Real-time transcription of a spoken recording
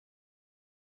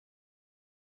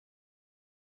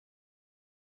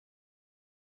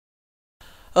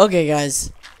Okay,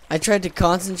 guys. I tried to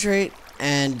concentrate,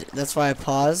 and that's why I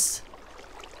paused.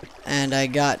 And I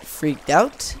got freaked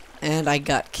out, and I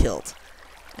got killed.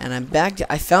 And I'm back to...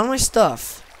 I found my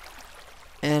stuff.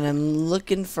 And I'm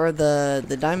looking for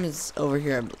the diamonds over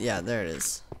here. Yeah, there it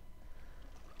is.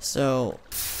 So,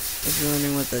 if you're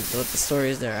wondering what the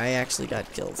story is there, I actually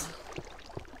got killed.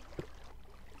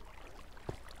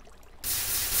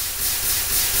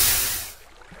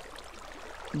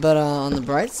 But on the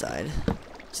bright side,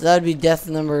 so that would be death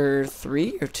number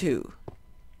 3 or 2.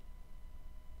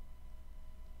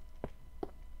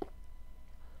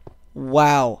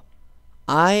 Wow.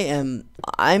 I'm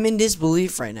in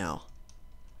disbelief right now.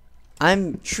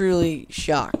 I'm truly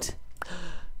shocked.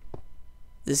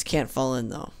 This can't fall in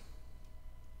though.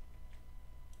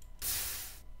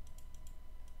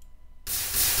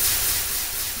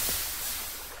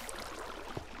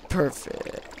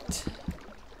 Perfect.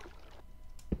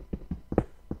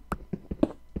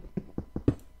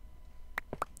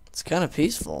 It's kind of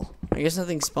peaceful. I guess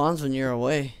nothing spawns when you're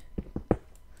away.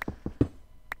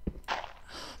 Oh,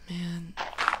 man.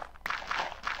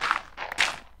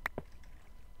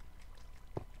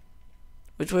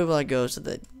 Which way will I go so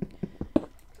that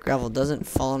gravel doesn't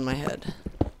fall on my head?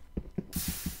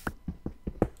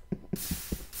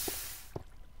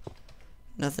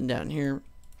 Nothing down here.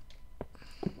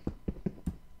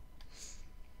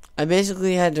 I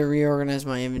basically had to reorganize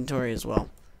my inventory as well.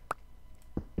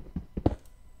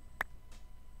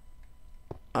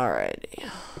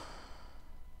 Alrighty.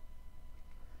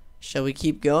 Shall we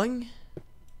keep going?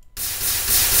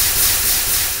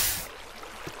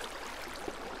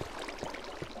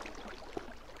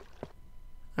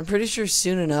 I'm pretty sure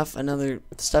soon enough another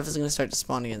stuff is going to start to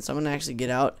spawn again. So I'm going to actually get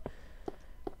out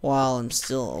while I'm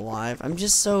still alive. I'm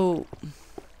just so...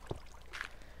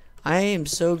 I am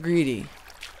so greedy.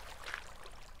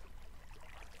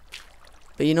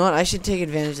 But you know what? I should take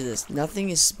advantage of this. Nothing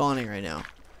is spawning right now.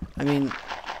 I mean,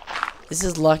 this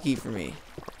is lucky for me.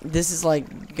 This is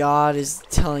like God is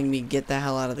telling me get the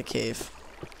hell out of the cave.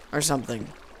 Or something.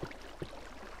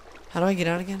 How do I get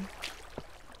out again?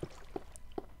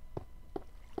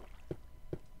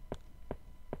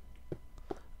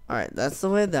 Alright, that's the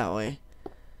way that way.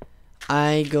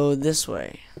 I go this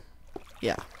way.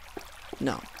 Yeah.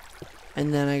 No.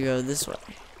 And then I go this way.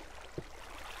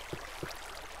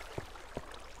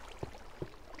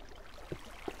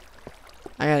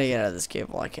 I gotta get out of this cave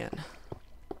while I can.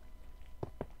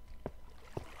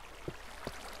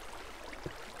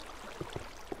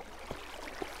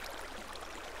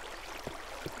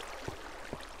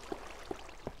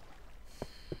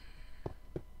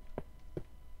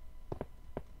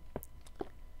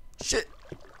 Shit!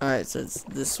 Alright, so it's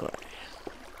this way.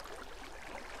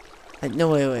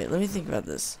 No, wait. Let me think about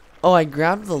this. Oh, I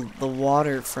grabbed the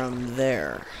water from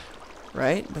there.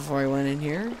 Right? Before I went in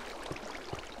here?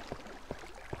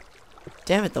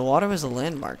 Damn it, the water was a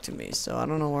landmark to me, so I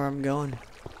don't know where I'm going.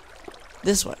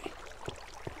 This way.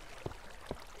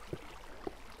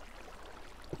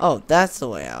 Oh, that's the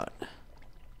way out.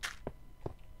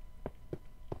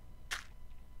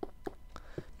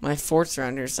 My fort's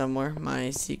around here somewhere. My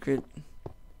secret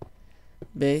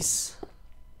base.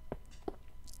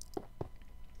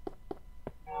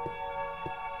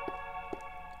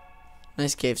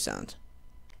 Nice cave sound.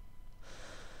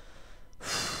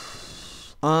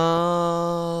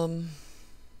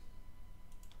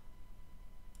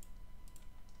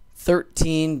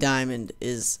 13 diamond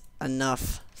is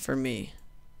enough for me.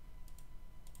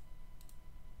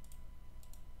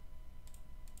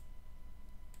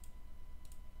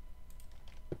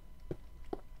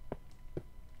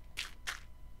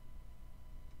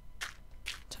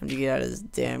 Time to get out of this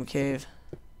damn cave.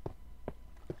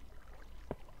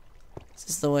 Is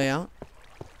this the way out?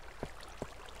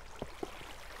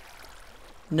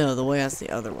 No, the way out's the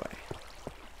other way.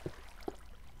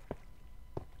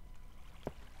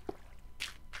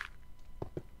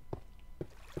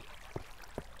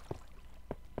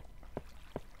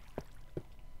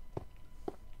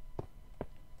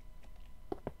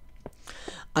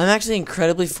 I'm actually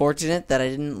incredibly fortunate that I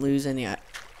didn't lose any... I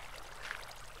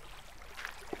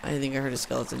think I heard a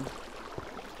skeleton.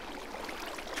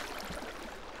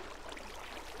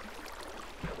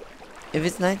 If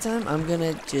it's nighttime, I'm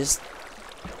gonna just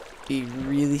be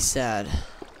really sad.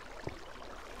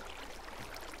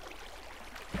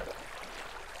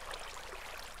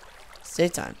 It's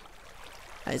daytime.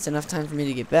 It's enough time for me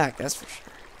to get back, that's for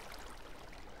sure.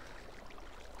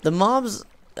 The mobs,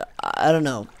 I don't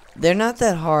know. They're not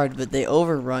that hard, but they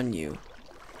overrun you.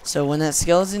 So when that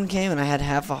skeleton came and I had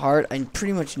half a heart, I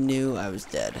pretty much knew I was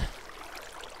dead.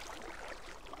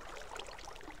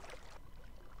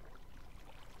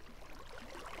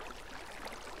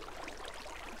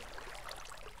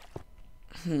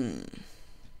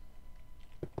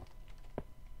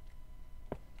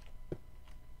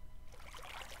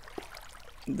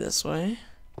 This way.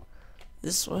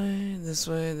 This way, this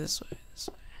way, this way, this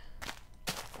way.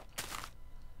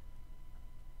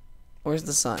 Where's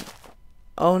the sun?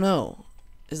 Oh no.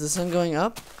 Is the sun going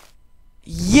up?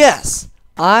 Yes!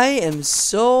 I am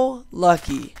so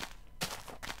lucky.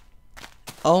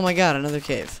 Oh my god, another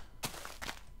cave.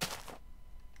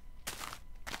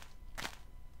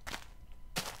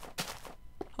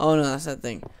 Oh no, that's that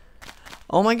thing.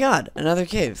 Oh my god, another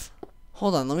cave.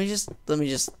 Hold on, let me just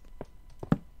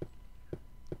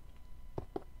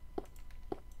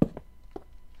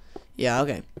Yeah,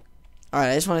 okay. Alright,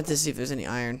 I just wanted to see if there's any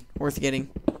iron worth getting.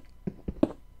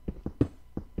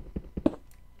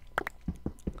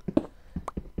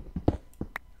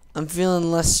 I'm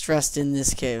feeling less stressed in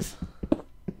this cave.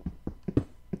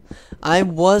 I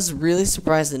was really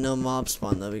surprised that no mob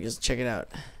spawned though, because check it out.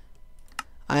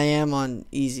 I am on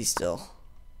easy still.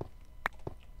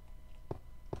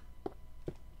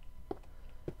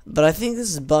 But I think this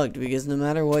is bugged because no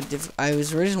matter what, I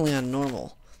was originally on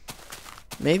normal.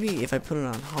 Maybe if I put it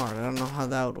on hard, I don't know how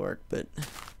that would work, but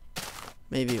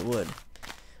maybe it would.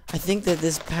 I think that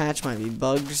this patch might be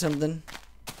bugged or something.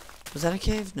 Was that a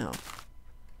cave? No.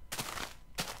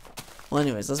 Well,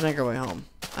 anyways, let's make our way home.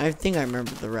 I think I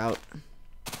remember the route.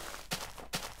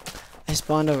 I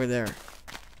spawned over there.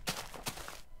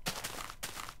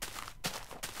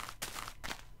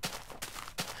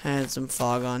 I had some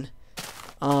fog on.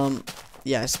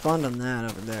 Yeah, I spawned on that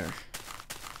over there.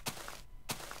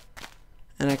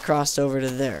 And I crossed over to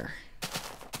there.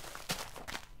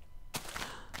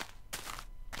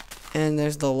 And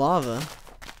there's the lava.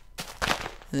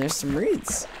 And there's some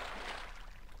reeds.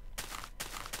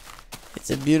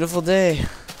 It's a beautiful day,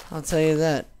 I'll tell you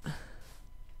that.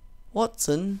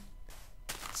 Watson,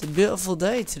 it's a beautiful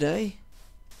day today.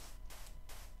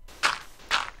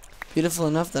 Beautiful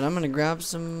enough that I'm gonna grab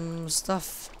some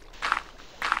stuff.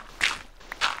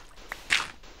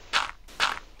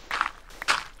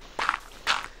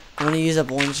 I'm gonna use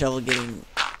up one shovel getting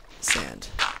sand.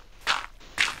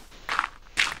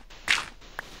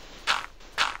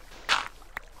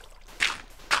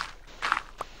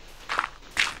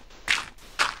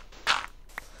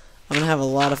 I'm gonna have a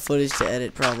lot of footage to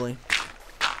edit probably.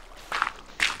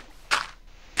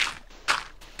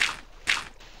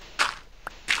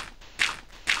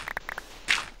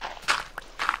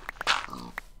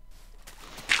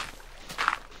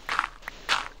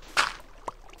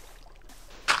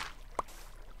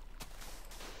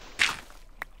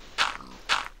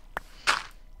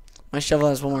 My shovel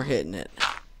has one more hit in it.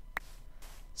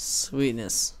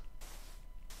 Sweetness.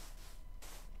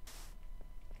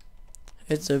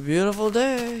 It's a beautiful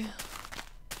day.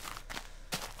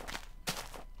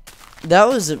 That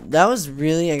was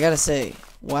really, I gotta say,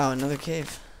 wow, another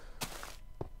cave.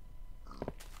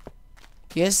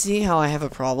 You guys see how I have a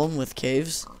problem with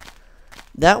caves?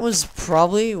 That was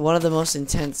probably one of the most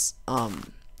intense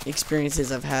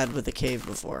experiences I've had with a cave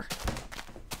before.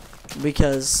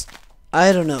 Because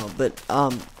I don't know, but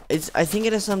I think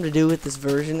it has something to do with this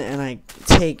version, and I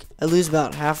lose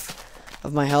about half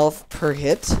of my health per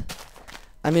hit.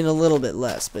 I mean, a little bit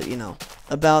less, but you know,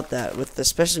 about that,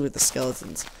 especially with the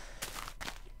skeletons.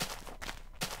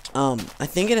 I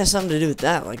think it has something to do with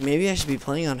that. Like, maybe I should be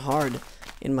playing on hard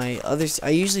in my other. I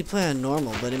usually play on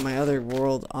normal, but in my other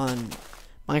world on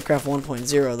Minecraft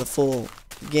 1.0, the full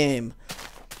game,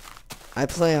 I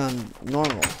play on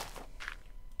normal.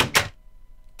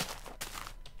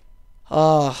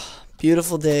 Oh,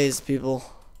 beautiful days, people.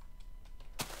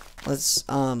 Let's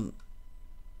we'll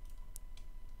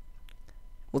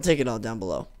take it all down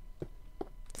below.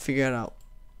 Figure it out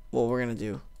what we're gonna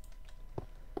do.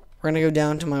 We're gonna go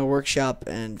down to my workshop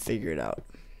and figure it out.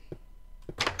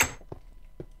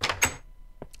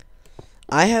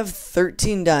 I have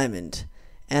 13 diamond,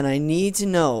 and I need to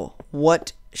know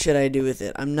what should I do with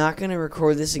it. I'm not gonna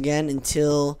record this again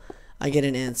until I get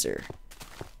an answer.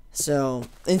 So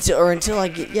until I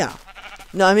get, yeah.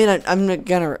 No, I mean I'm not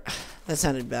gonna. That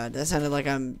sounded bad. That sounded like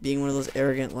I'm being one of those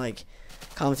arrogant like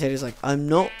commentators. Like, I'm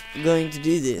not going to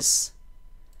do this.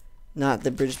 Not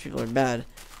that British people are bad.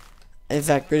 In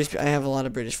fact, I have a lot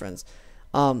of British friends.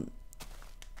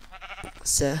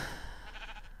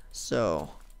 So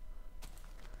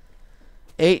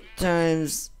 8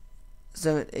 times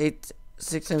 7,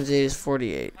 6 times 8 is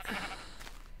 48.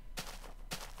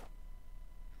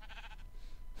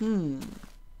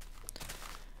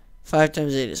 5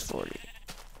 times 8 is 40.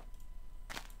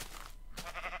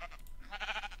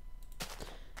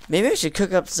 Maybe I should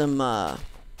cook up some,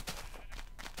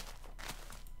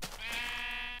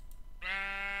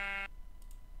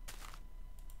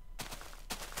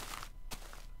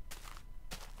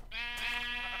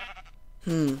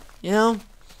 You know?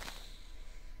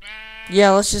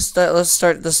 Yeah, let's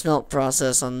start the smelt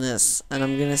process on this, and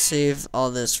I'm gonna save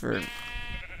all this for.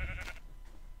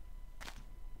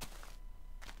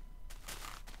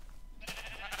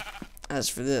 As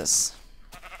for this,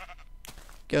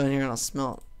 go in here and I'll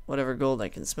smelt whatever gold I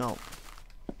can smelt.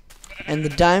 And the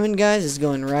diamond, guys, is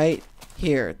going right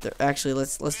here. Actually,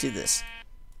 let's do this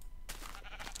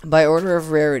by order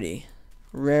of rarity.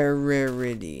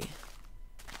 Rarity.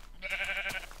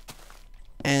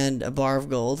 And a bar of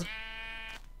gold.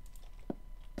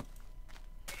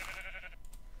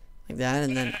 Like that,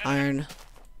 and then iron.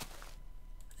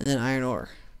 And then iron ore.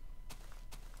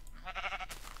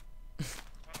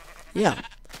 Yeah.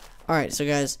 Alright, so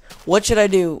guys, what should I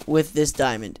do with this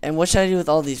diamond? And what should I do with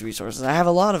all these resources? I have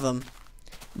a lot of them,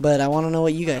 but I want to know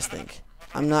what you guys think.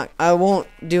 I won't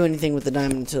do anything with the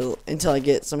diamond until I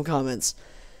get some comments,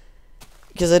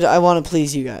 because I want to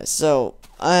please you guys. So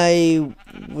I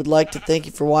would like to thank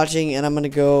you for watching, and I'm going to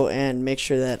go and make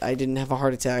sure that I didn't have a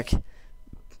heart attack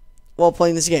while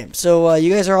playing this game. So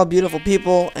you guys are all beautiful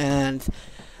people, and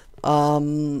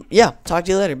yeah, talk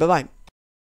to you later. Bye-bye.